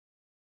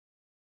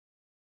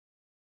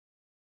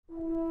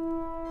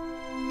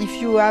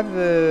If you have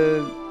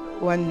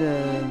one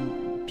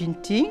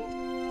painting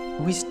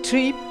with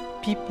three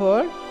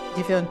people,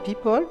 different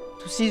people,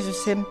 to see the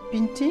same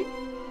painting,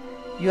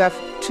 you have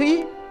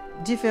three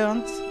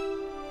different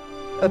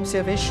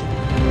observations.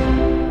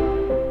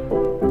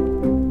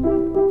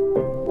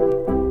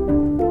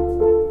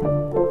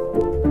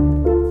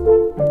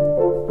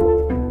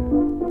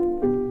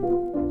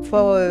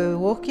 For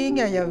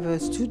working, I have a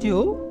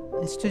studio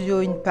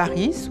in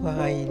Paris where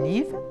I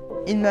live.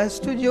 In my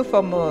studio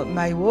for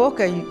my work,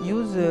 I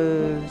use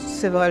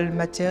several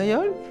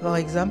materials. For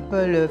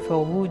example,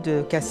 for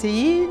wood,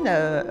 casein,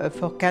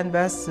 for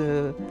canvas,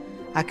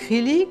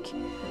 acrylic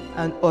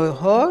and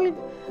oil.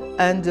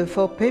 And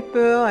for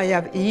paper, I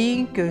have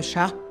ink,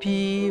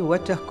 Sharpie,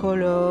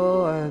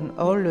 watercolor, and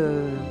all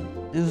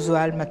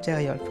usual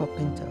material for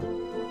printer.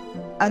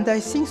 And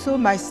I think so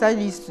my style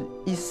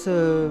is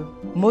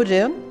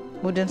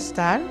modern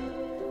style,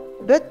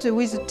 but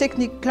with the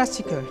technique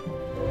classical.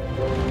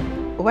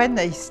 When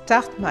I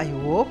start my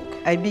work,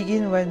 I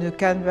begin with the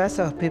canvas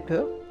or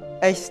paper.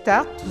 I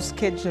start to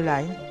sketch the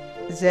line,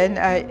 then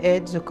I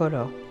add the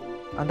color.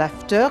 And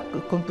after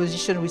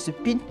composition with the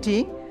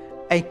painting,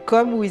 I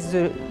come with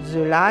the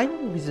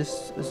line, with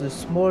the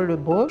small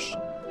brush,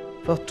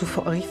 to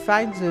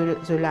refine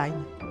the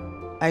line.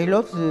 I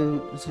love the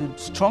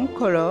strong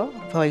color,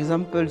 for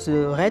example,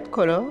 the red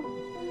color.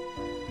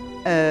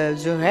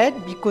 The red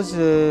because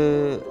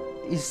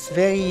it's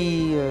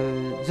very,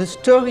 the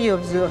story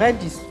of the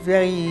red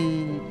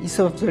is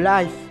of the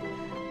life.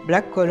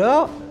 Black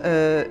color,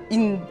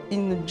 in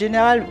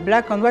general,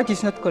 black and white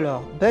is not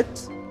color,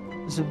 but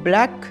the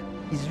black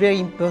is very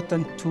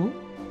important too,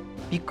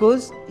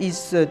 because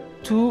it's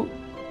to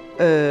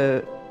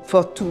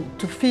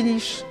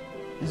finish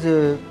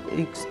the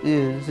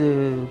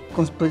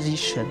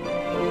composition.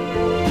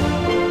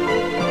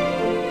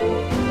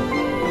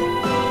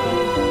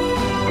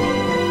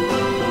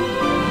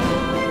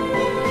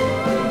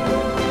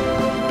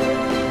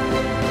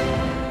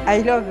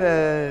 I love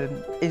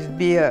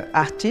be an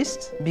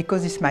artist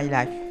because it's my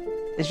life.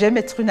 J'aime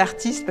être une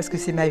artiste parce que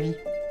c'est ma vie.